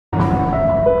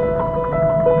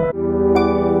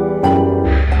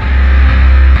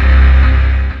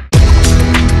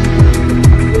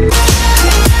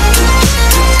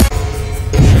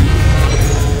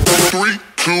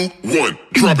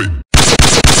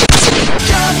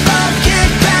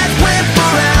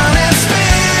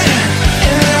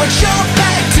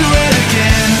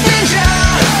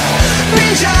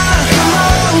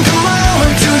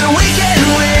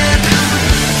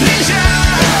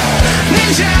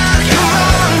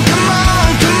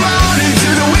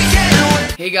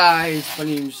guys,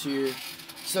 Monstrum here.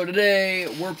 So today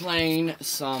we're playing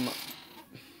some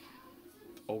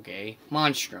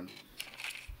Monstrum.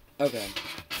 Okay.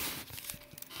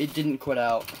 It didn't quit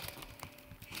out.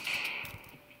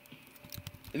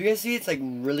 If you guys see, it's like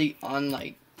really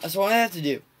so what I have to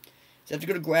do is I have to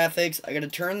go to graphics. I gotta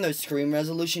turn the screen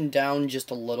resolution down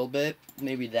just a little bit.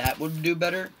 Maybe that would do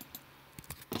better.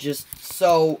 Just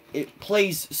so it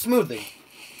plays smoothly.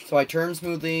 So I turn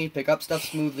smoothly, pick up stuff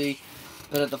smoothly,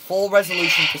 but at the full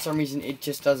resolution, for some reason, it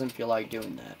just doesn't feel like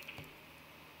doing that.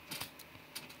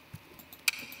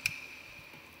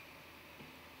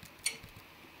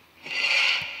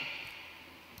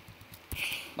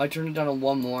 I turned it down to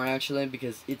one more, actually,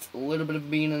 because it's a little bit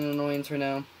of being an annoyance right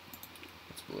now.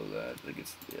 It's below that. I think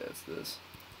it's, yeah, it's this.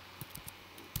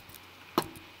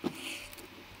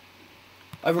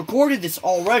 I recorded this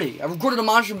already. I recorded a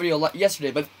Monstrum video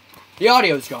yesterday, but the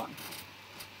audio's gone.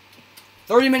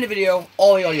 30-minute video,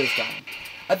 all the audio's gone.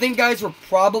 I think, guys, we're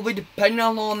probably, depending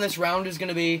on how long this round is going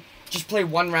to be, just play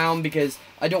one round because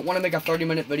I don't want to make a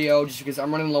 30-minute video just because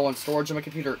I'm running low on storage on my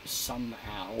computer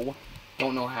somehow.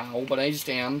 Don't know how, but I just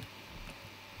am.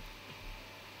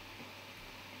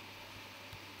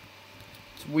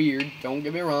 It's weird, don't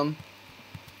get me wrong.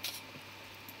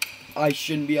 I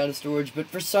shouldn't be out of storage, but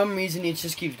for some reason it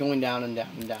just keeps going down and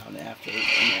down and down after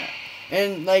that.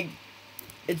 And like,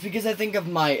 it's because I think of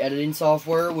my editing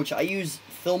software, which I use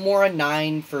Filmora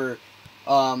 9 for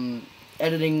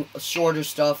editing shorter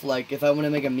stuff. Like if I want to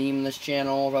make a meme in this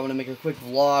channel, if I want to make a quick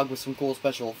vlog with some cool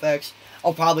special effects,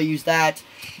 I'll probably use that.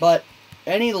 But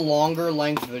any longer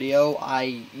length video,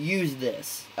 I use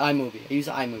this iMovie. I use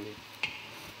iMovie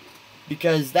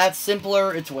because that's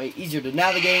simpler, it's way easier to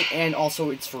navigate, and also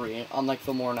it's free, unlike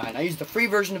Filmora 9. I use the free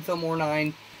version of Filmora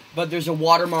 9, but there's a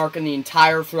watermark in the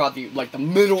entire, throughout the, like the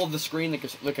middle of the screen,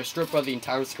 like a strip of the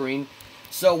entire screen.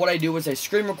 So what I do is I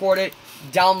screen record it,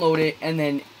 download it, and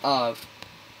then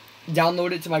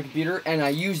download it to my computer, and I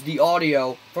use the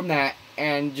audio from that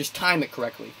and just time it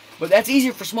correctly. But that's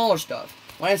easier for smaller stuff.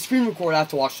 When I screen record, I have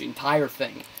to watch the entire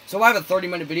thing. So if I have a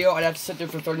 30-minute video, I'd have to sit there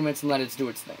for 30 minutes and let it do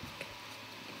its thing.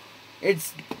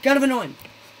 It's kind of annoying.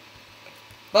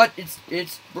 But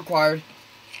it's required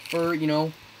for, you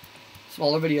know,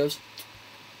 smaller videos.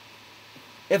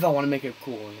 If I want to make it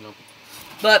cool, you know.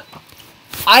 But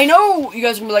I know you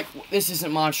guys are going to be like, this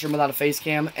isn't Monstrum without a face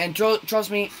cam. And trust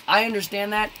me, I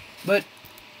understand that. But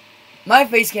my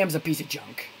face cam is a piece of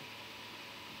junk.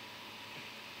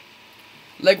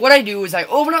 Like, what I do is I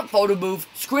open up Photo Booth,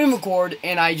 screen record,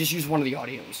 and I just use one of the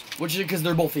audios. Which is because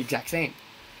they're both the exact same.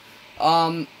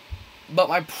 But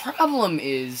my problem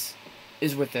is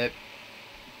with it,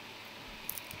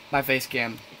 my face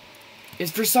cam,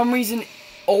 is for some reason,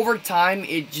 over time,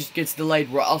 it just gets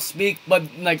delayed where I'll speak, but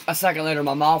like a second later,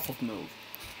 my mouth will move.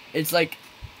 It's like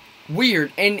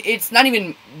weird, and it's not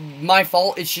even my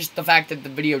fault, it's just the fact that the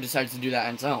video decides to do that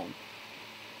on its own.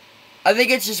 I think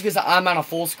it's just because I'm on a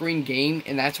full screen game,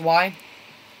 and that's why.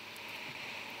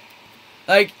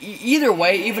 Like, either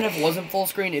way, even if it wasn't full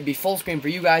screen, it'd be full screen for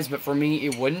you guys, but for me,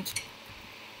 it wouldn't.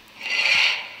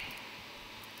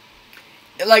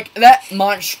 Like, that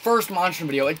first Monstrum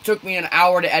video, it took me an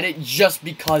hour to edit just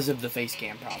because of the face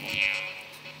cam problem.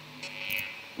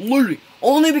 Literally.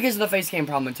 Only because of the face cam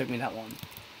problem it took me that long.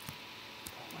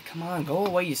 Oh, come on, go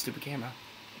away, you stupid camera.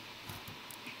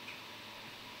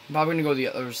 I'm probably going to go the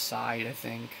other side, I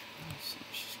think. There's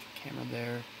just a camera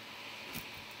there.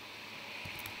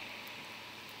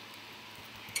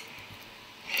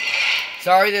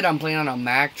 Sorry that I'm playing on a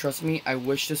Mac. Trust me, I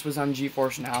wish this was on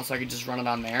GeForce Now so I could just run it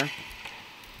on there.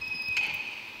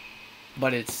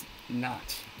 But it's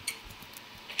not.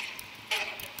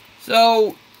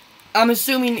 So, I'm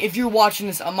assuming if you're watching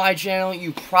this on my channel,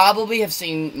 you probably have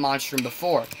seen Monstrum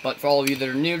before. But for all of you that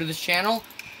are new to this channel,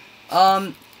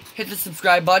 hit the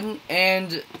subscribe button.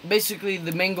 And basically,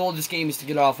 the main goal of this game is to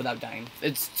get off without dying.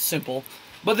 It's simple.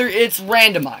 But it's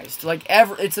randomized. Like,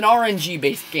 it's an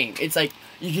RNG-based game. It's like,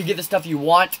 you can get the stuff you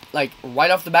want, like, right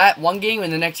off the bat, one game,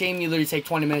 and the next game you literally take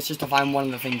 20 minutes just to find one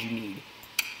of the things you need.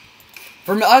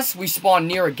 For us, we spawn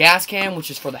near a gas can, which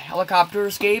is for the helicopter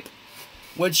escape,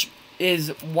 which is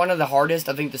one of the hardest.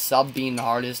 I think the sub being the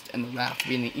hardest and the raft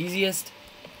being the easiest.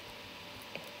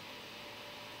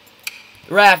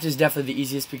 The raft is definitely the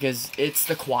easiest because it's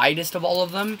the quietest of all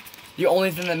of them. The only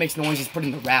thing that makes noise is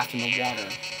putting the raft in the water.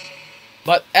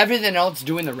 But everything else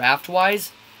doing the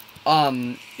raft-wise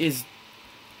is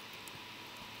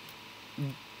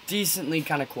decently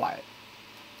kind of quiet.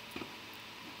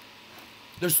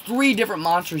 There's 3 different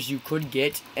monsters you could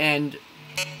get, and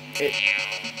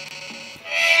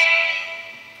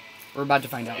we're about to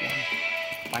find out one.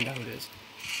 Find out who it is.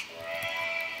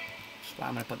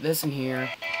 I'm gonna put this in here.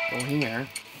 Go here.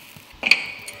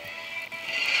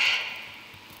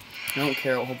 I don't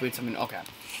care. Hopefully it's something. Okay.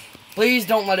 Please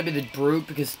don't let it be the brute,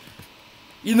 because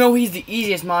you know he's the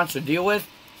easiest monster to deal with.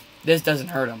 This doesn't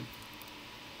hurt him.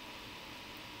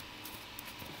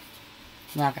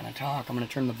 I'm not gonna talk. I'm gonna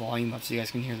turn the volume up so you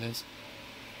guys can hear this.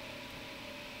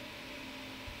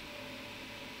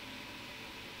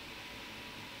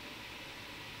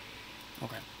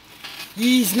 Okay.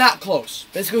 He's not close.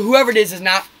 Basically, whoever it is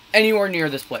not anywhere near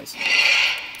this place.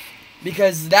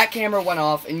 Because that camera went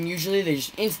off, and usually they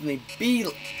just instantly be...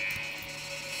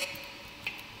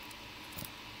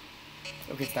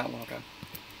 Okay, it's that one, okay.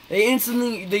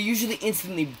 They usually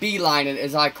instantly beeline it,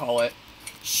 as I call it,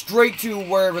 straight to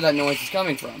wherever that noise is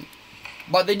coming from.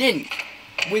 But they didn't.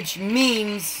 Which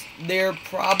means they're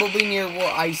probably near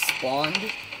where I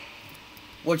spawned.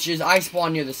 Which is, I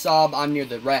spawned near the sub, I'm near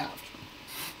the raft.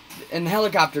 And the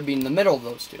helicopter being in the middle of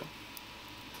those two.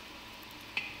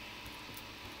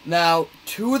 Now,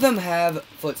 two of them have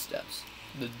footsteps.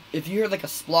 If you hear like a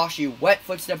sploshy, wet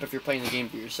footstep, if you're playing the game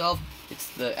for yourself, it's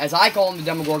the, as I call him, the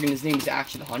Demogorgon. His name is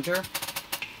actually the Hunter.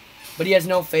 But he has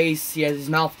no face. He has, his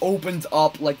mouth opens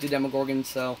up like the Demogorgon,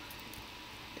 so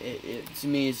to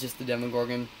me, it's just the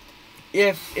Demogorgon.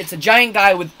 If it's a giant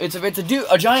guy with,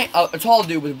 a tall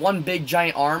dude with one big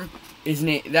giant arm, his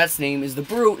name, that's name is the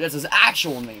Brute. That's his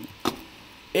actual name.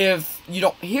 If you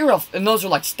don't hear and those are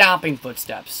like stomping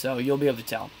footsteps, so you'll be able to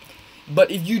tell.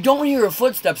 But if you don't hear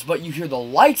footsteps, but you hear the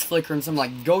lights flicker and some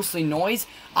like ghostly noise,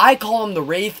 I call him the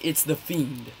Wraith. It's the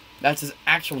Fiend. That's his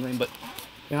actual name. But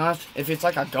you know, if it's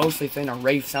like a ghostly thing, a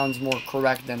Wraith sounds more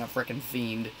correct than a freaking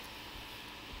Fiend.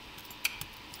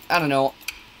 I don't know.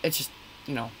 It's just,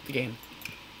 you know, the game.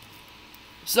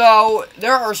 So,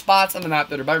 there are spots on the map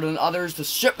that are better than others. The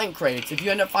shipment crates. If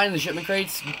you end up finding the shipment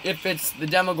crates, if it's the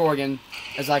Demogorgon,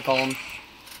 as I call him,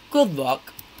 good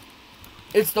luck.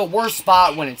 It's the worst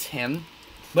spot when it's him,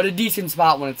 but a decent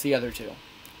spot when it's the other two.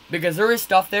 Because there is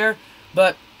stuff there,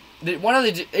 but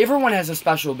everyone has a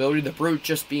special ability, the Brute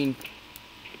just being...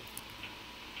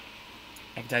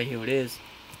 I can tell you who it is.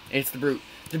 It's the Brute.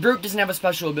 The Brute doesn't have a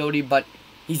special ability, but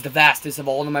he's the fastest of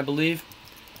all of them, I believe.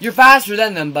 You're faster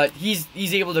than them, but he's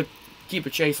able to keep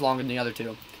a chase longer than the other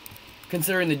two.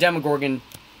 Considering the Demogorgon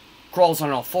crawls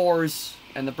on all fours,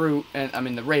 and the Brute,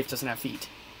 the Wraith doesn't have feet.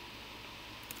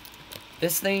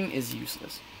 This thing is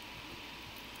useless.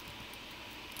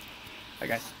 Alright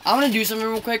guys, I'm gonna do something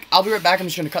real quick. I'll be right back. I'm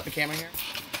just gonna cut the camera here.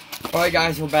 Alright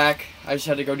guys, we're back. I just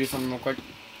had to go do something real quick.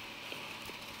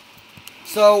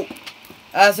 So,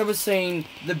 as I was saying,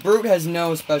 the Brute has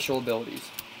no special abilities.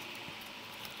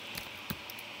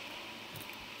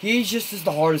 He just is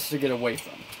the hardest to get away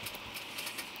from.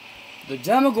 The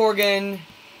Demogorgon,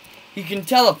 he can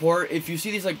teleport. If you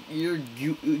see these like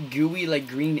gooey like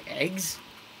green eggs,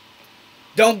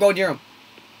 don't go near him.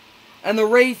 And the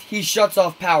Wraith, he shuts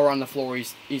off power on the floor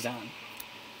he's on.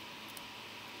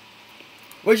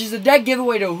 Which is a dead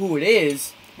giveaway to who it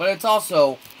is, but it's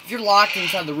also, if you're locked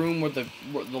inside the room with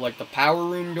the power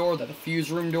room door, the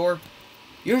fuse room door,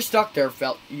 you're stuck there,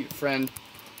 friend.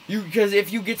 Because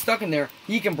if you get stuck in there,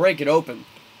 he can break it open.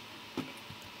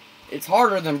 It's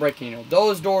harder than breaking,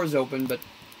 those doors open, but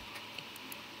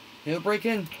he'll break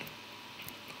in.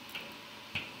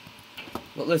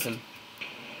 But listen.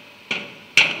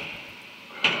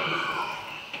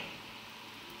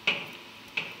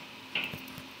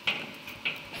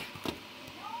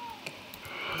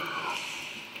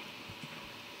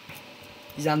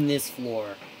 He's on this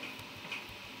floor.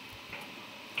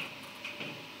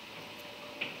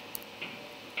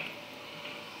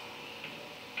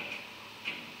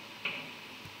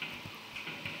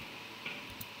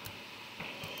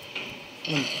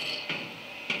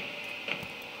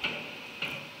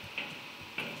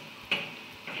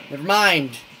 Never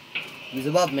mind. He's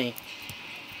above me.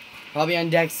 Probably on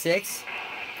deck 6.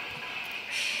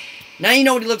 Now you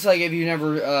know what he looks like if you've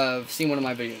never seen one of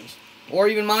my videos. Or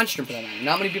even Monstrum for that matter.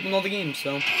 Not many people know the game,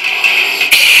 so...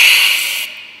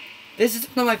 This is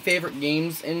one of my favorite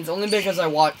games, and it's only because I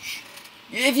watch...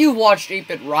 If you've watched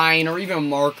 8-Bit Ryan or even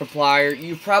Markiplier,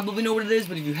 you probably know what it is,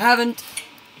 but if you haven't,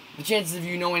 the chances of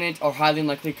you knowing it are highly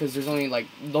unlikely because there's only,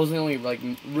 those are the only,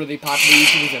 really popular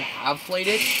YouTubers that have played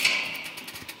it.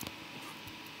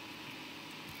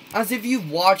 As if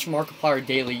you've watched Markiplier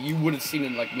daily, you would have seen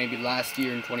it, maybe last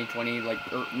year in 2020,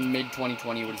 or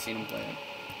mid-2020, you would have seen him play it.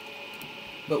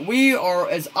 But we are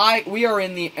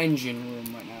in the engine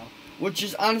room right now, which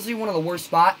is honestly one of the worst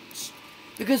spots,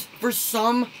 because for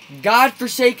some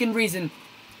godforsaken reason,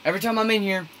 every time I'm in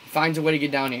here, he finds a way to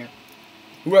get down here.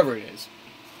 Whoever it is.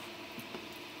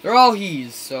 They're all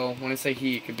he's, so when I say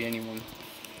he, it could be anyone.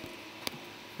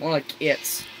 More like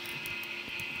it's.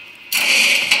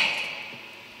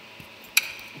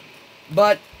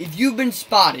 But if you've been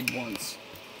spotted once,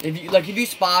 if you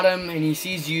spot him and he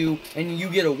sees you and you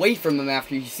get away from him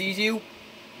after he sees you,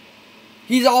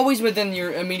 he's always within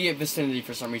your immediate vicinity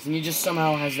for some reason. He just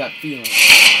somehow has that feeling.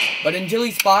 But until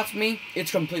he spots me,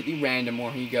 it's completely random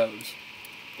where he goes.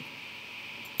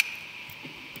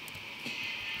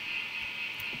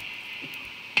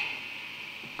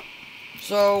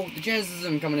 So, the chances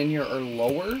of him coming in here are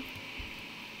lower.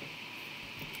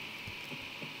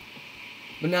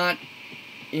 But not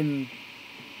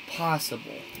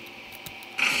impossible.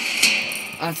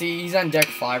 Honestly, he's on deck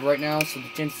 5 right now, so the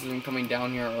chances of him coming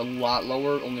down here are a lot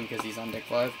lower, only because he's on deck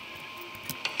 5.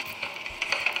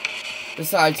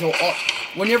 Besides,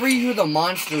 whenever you hear the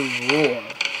monster roar,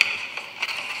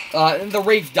 the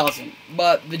Wraith doesn't,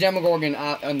 but the Demogorgon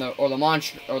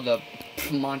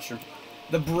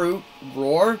the Brute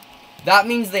roar, that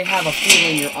means they have a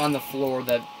feeling you're on the floor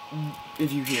that,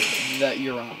 if you hear it, that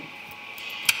you're on.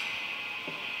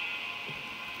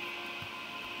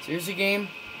 Seriously, game?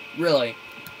 Really?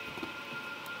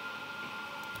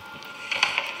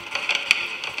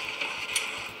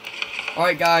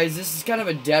 Alright guys, this is kind of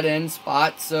a dead-end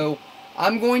spot, so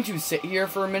I'm going to sit here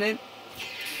for a minute,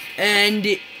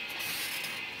 and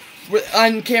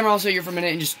on camera I'll sit here for a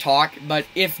minute and just talk, but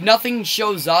if nothing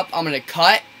shows up, I'm going to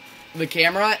cut the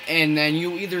camera, and then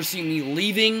you'll either see me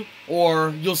leaving, or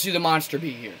you'll see the monster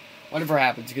be here. Whatever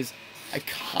happens, because I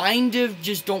kind of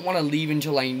just don't want to leave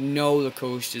until I know the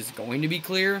coast is going to be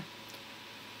clear,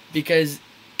 because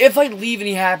if I leave and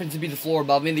he happens to be the floor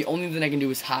above me, the only thing I can do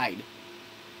is hide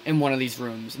in one of these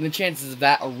rooms, and the chances of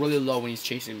that are really low when he's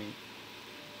chasing me.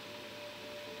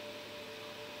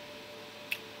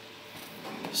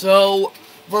 So,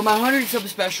 for my 100 sub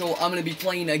special, I'm going to be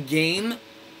playing a game.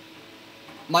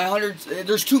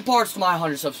 There's 2 parts to my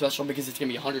 100 sub special, because it's going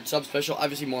to be a 100 sub special,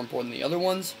 obviously more important than the other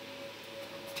ones.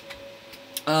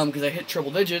 Because I hit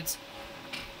triple digits.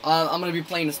 I'm going to be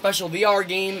playing a special VR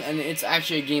game, and it's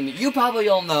actually a game that you probably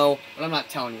all know, but I'm not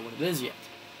telling you what it is yet.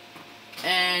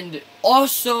 And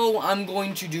also, I'm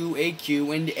going to do a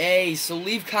Q&A, so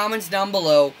leave comments down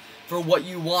below for what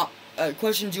you want,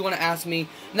 questions you want to ask me.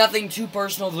 Nothing too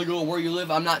personal, like, oh, where you live.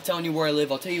 I'm not telling you where I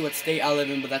live. I'll tell you what state I live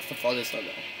in, but that's the farthest I'll go.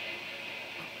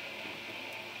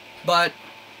 But,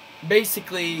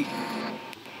 basically,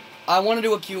 I want to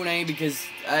do a Q&A because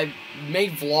I've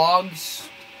made vlogs,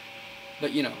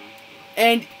 but, you know.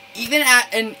 And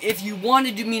and if you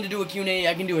wanted me to do a Q&A,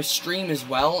 I can do a stream as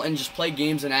well and just play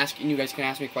games and you guys can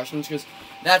ask me questions, because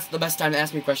that's the best time to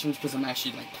ask me questions, because I'm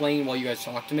actually like playing while you guys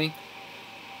talk to me.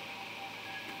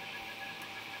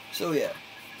 So yeah.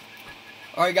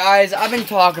 Alright guys, I've been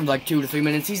talking for like 2 to 3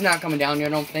 minutes. He's not coming down here, I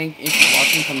don't think. If you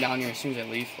watch him come down here as soon as I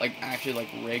leave, like actually like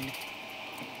rigged.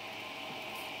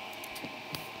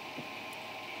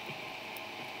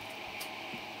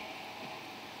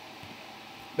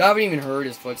 I haven't even heard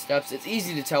his footsteps. It's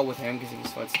easy to tell with him because of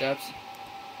his footsteps.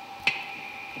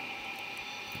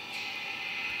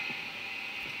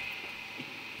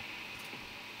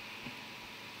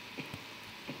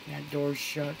 That door's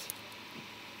shut.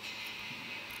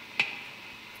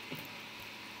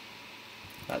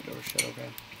 That door's shut, okay.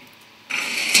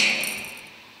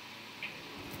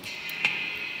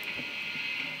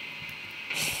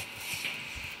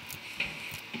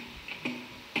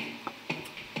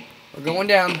 We're going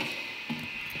down.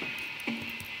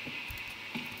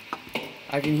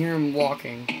 I can hear him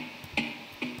walking.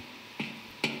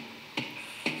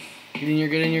 Get in here,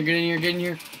 get in here, get in here, get in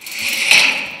here.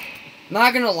 I'm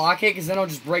not gonna lock it because then I'll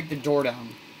just break the door down.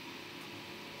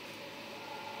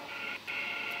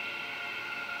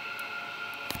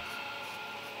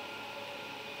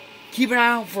 Keep an eye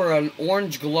out for an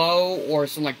orange glow or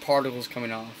some like particles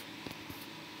coming off.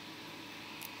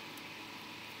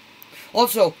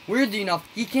 Also, weirdly enough,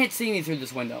 he can't see me through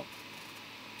this window.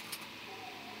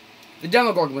 The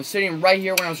Demogorgon was sitting right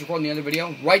here when I was recording the other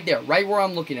video. Right there, right where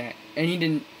I'm looking at. And he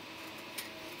didn't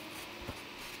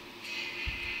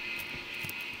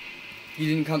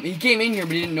come. He came in here,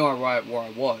 but he didn't know where I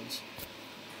was.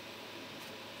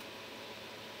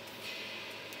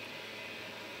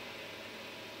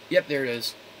 Yep, there it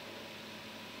is.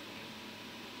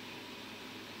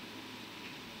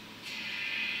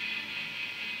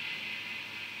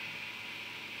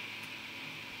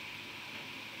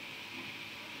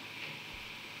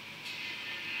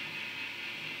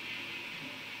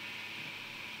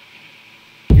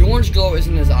 The orange glow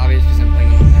isn't as obvious because I'm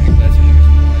playing on the Mac, but that's the only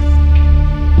reason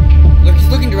why. Look, he's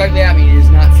looking directly at me and he does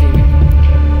not see me.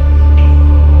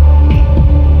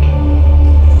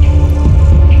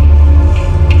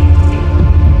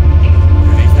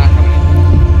 Okay, he's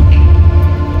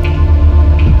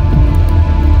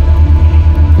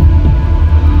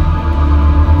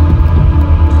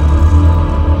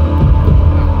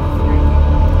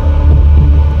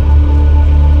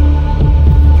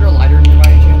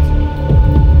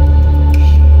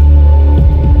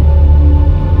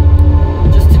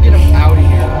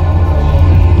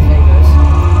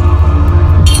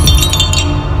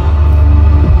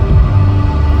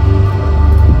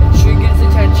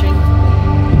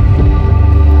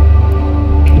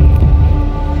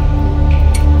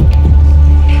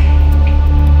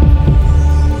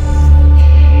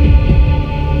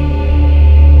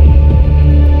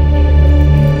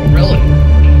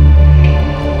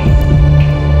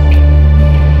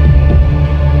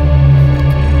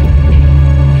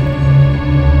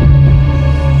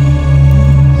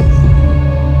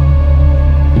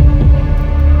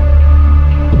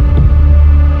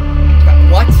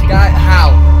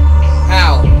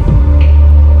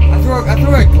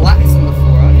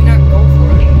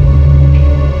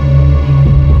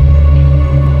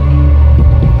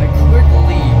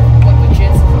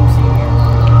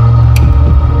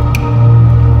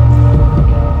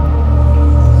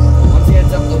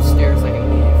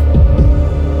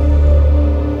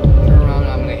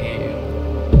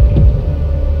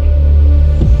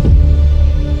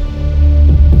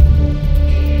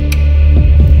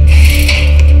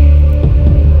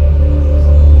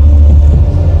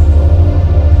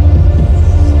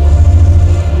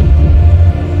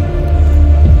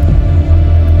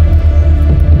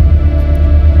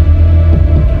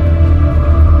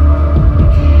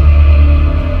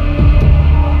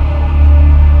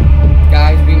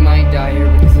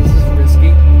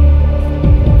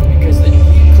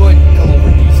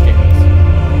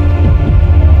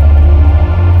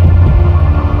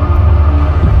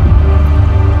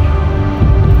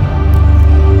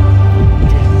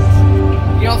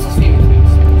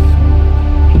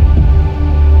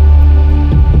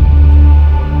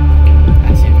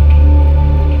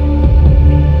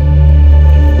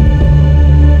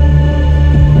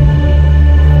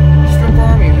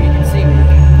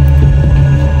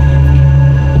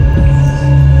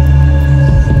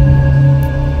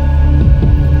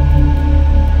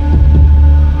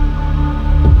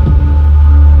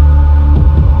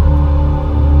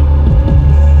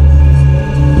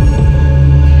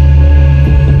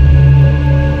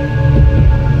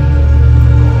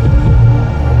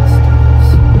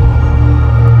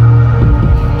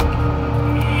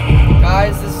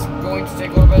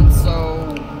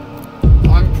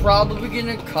probably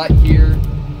gonna cut here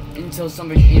until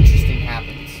something interesting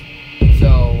happens.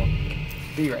 So,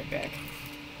 be right back.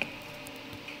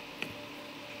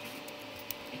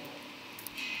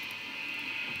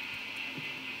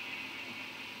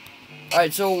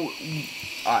 Alright, so,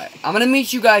 alright, I'm gonna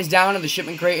meet you guys down at the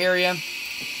shipment crate area.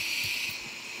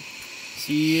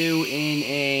 See you in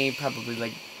a,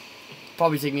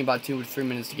 probably take me about 2 to 3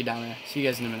 minutes to get down there. See you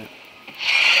guys in a minute.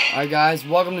 Alright guys,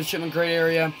 welcome to the shipment crate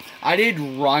area. I did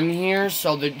run here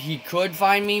so that he could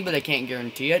find me, but I can't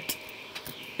guarantee it.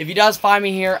 If he does find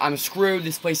me here, I'm screwed.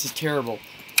 This place is terrible.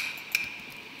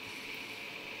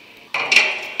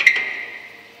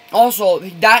 Also,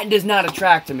 that does not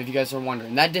attract him, if you guys are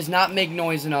wondering. That does not make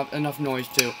noise enough noise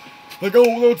to, like,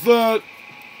 oh, what's that?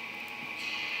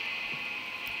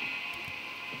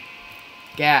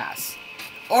 Gas.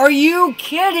 Are you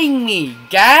kidding me?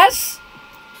 Gas?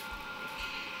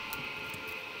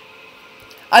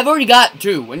 I've already got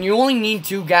 2, and you only need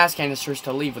 2 gas canisters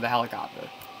to leave with a helicopter.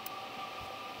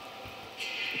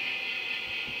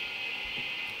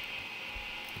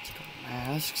 Let's go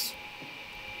masks.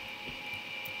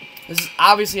 This is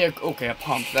obviously a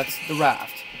pump. That's the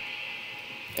raft.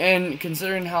 And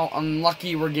considering how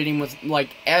unlucky we're getting with, like,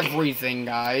 everything,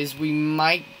 guys, we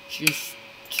might just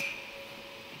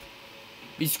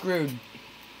be screwed.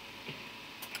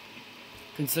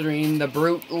 Considering the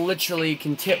brute literally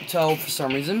can tiptoe for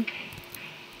some reason.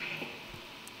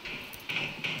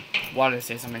 Why did I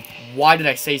say something? Why did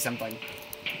I say something?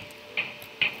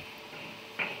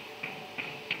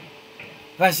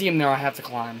 If I see him there, I have to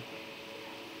climb.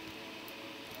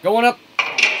 Going up.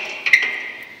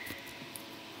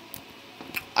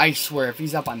 I swear, if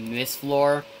he's up on this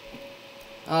floor,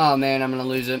 oh man, I'm gonna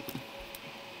lose it.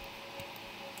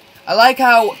 I like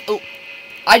how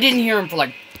I didn't hear him for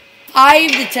like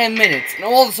 5 to 10 minutes, and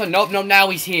all of a sudden, nope, now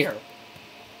he's here.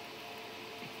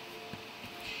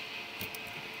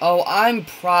 Oh, I'm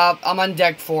on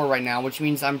deck 4 right now, which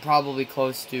means I'm probably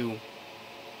close to.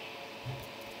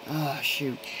 Oh,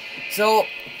 shoot. So,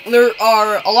 there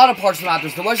are a lot of parts of the map.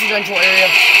 There's the residential area,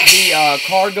 the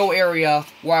cargo area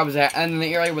where I was at, and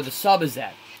the area where the sub is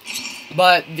at.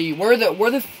 But where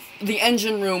the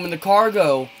engine room and the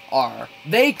cargo are,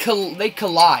 they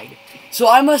collide. So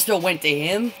I must have went to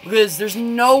him, because there's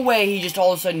no way he just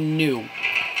all of a sudden knew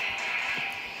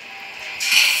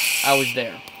I was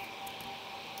there.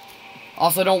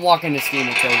 Also, don't walk into steam,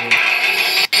 it kills you.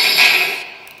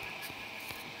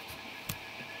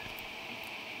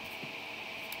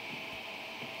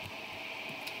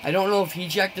 I don't know if he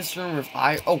checked this room or if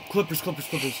I... Oh, clippers.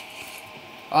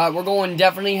 We're going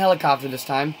definitely helicopter this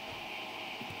time.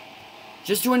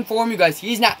 Just to inform you guys,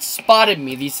 he's not spotted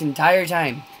me this entire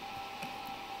time.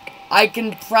 I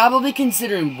can probably,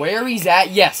 considering where he's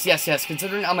at... Yes.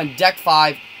 Considering I'm on deck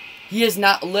 5, he has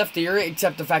not left the area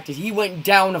except the fact that he went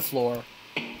down a floor.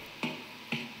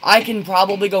 I can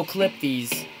probably go clip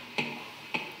these.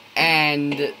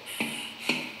 And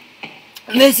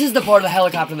this is the part of the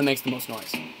helicopter that makes the most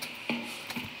noise.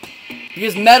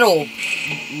 Because metal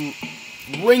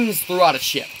rings throughout a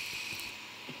ship.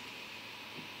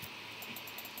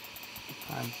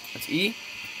 That's E?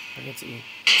 I think it's E.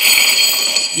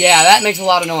 Yeah, that makes a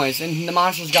lot of noise. And the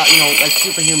monster's got, like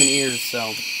superhuman ears,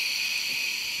 so.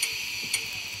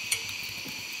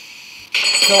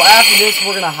 So after this,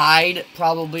 we're gonna hide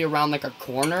probably around like a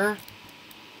corner.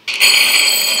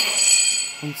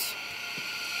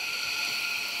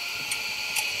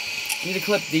 Need to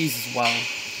clip these as well.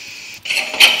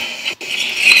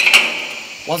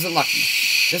 Wasn't lucky.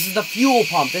 This is the fuel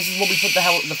pump. This is what we put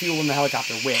the fuel in the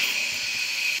helicopter with.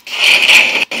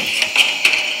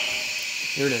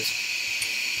 Here it is.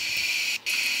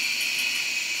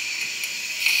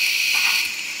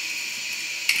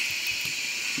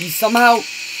 He somehow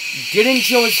didn't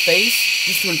show his face,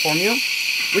 just to inform you,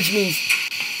 which means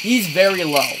he's very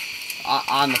low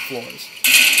on the floors.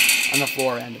 On the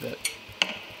floor end of it.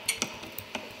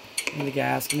 Give me the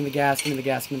gas, give me the gas, give me the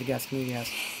gas, give me the gas, give me the gas.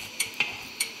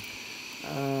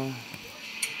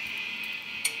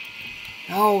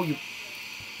 No, you...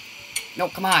 No,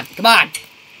 come on, come on!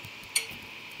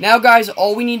 Now, guys,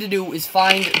 all we need to do is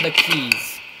find the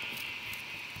keys.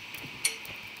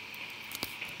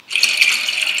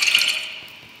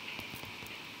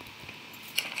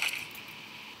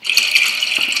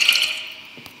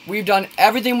 We've done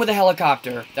everything with a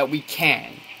helicopter that we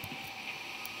can.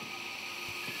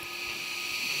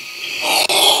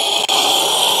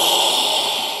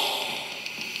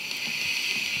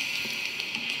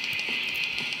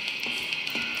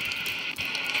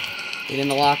 Get in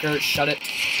the locker, shut it.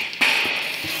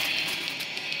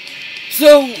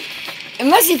 So,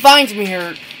 unless he finds me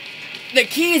here, the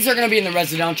keys are gonna be in the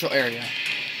residential area.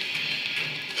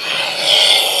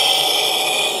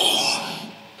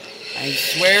 I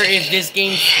swear if this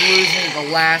game screws me at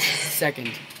the last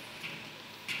second.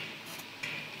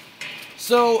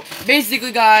 So,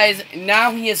 basically guys,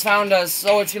 now he has found us,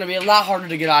 so it's gonna be a lot harder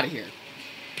to get out of here.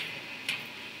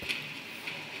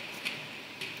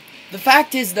 The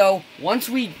fact is though, once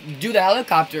we do the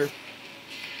helicopter,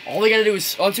 all we gotta do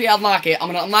is, once we unlock it,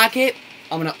 I'm gonna unlock it,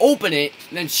 I'm gonna open it,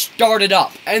 and then start it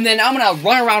up. And then I'm gonna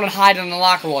run around and hide in the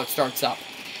locker while it starts up.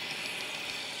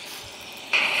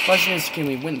 Question is, can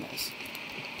we win this?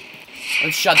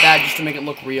 Let's shut that just to make it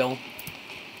look real.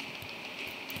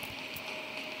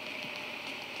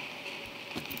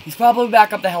 He's probably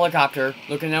back up the helicopter,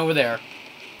 looking over there.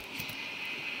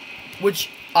 Which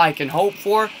I can hope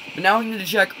for, but now we need to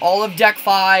check all of Deck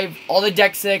 5, all the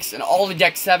Deck 6, and all the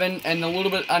Deck 7, and a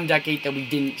little bit on Deck 8 that we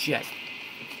didn't check.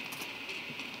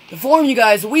 To inform you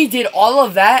guys, we did all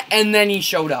of that, and then he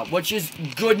showed up, which is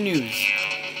good news.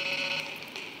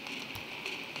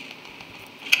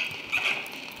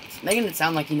 It's making it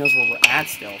sound like he knows where we're at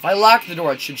still. If I lock the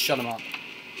door, it should shut him up.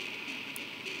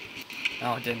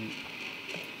 No, it didn't.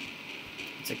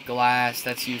 It's a glass,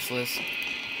 that's useless.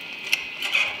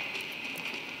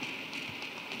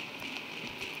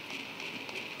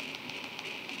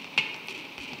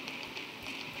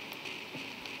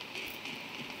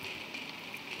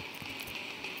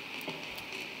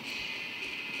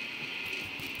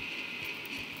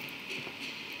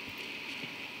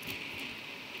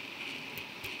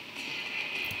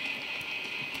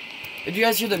 If you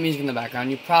guys hear the music in the background,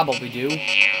 you probably do.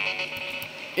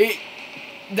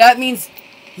 That means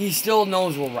he still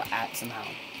knows where we're at somehow.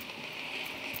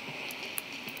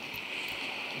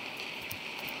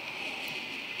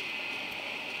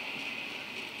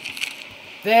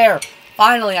 There!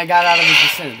 Finally, I got out of his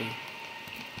vicinity.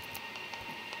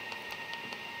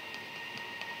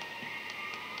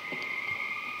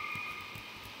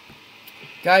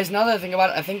 Guys, now that I think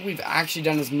about it, I think we've actually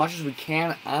done as much as we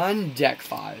can on Deck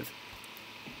 5.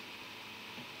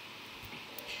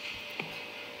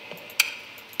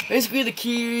 Basically, the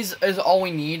keys is all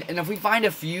we need, and if we find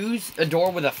a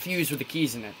door with a fuse with the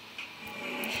keys in it.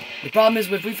 The problem is,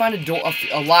 if we find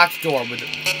a locked door with it.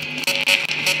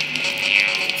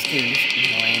 This game is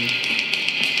annoying.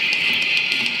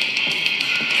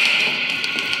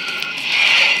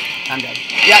 I'm dead.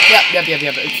 Yep.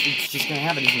 It's just gonna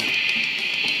happen, isn't it?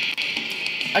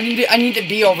 I need to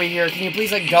be over here. Can you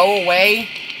please, like, go away?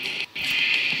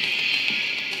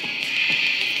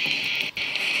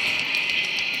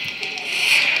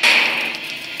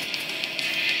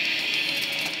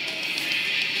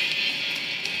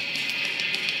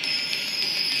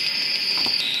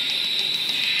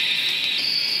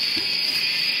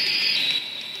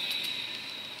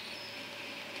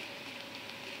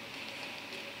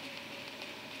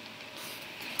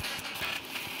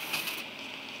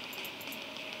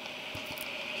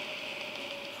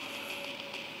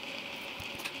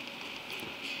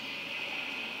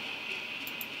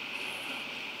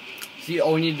 See,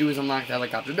 all we need to do is unlock the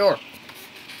helicopter door.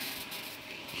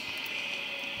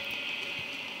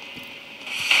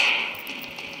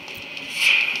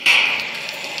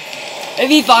 If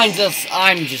he finds us,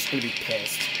 I'm just gonna be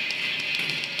pissed.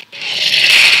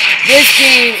 This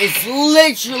game is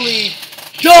literally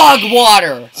dog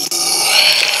water!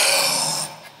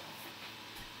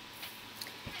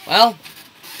 Well,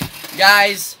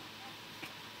 guys,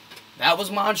 that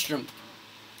was Monstrum.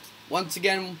 Once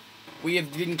again, we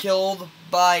have been killed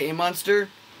by a monster.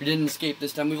 We didn't escape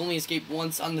this time. We've only escaped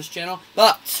once on this channel,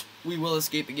 but we will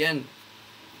escape again.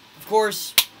 Of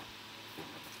course,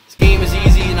 this game is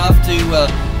easy enough to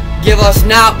give us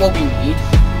not what we need.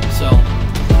 So,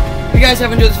 if you guys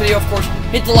haven't enjoyed this video, of course,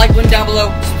 hit the like button down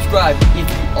below, subscribe if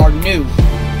you are new.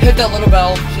 Hit that little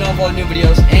bell to know all new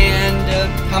videos, and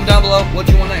comment down below what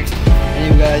you want next.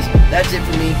 Anyway, guys, that's it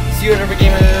for me. See you at another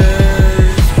game.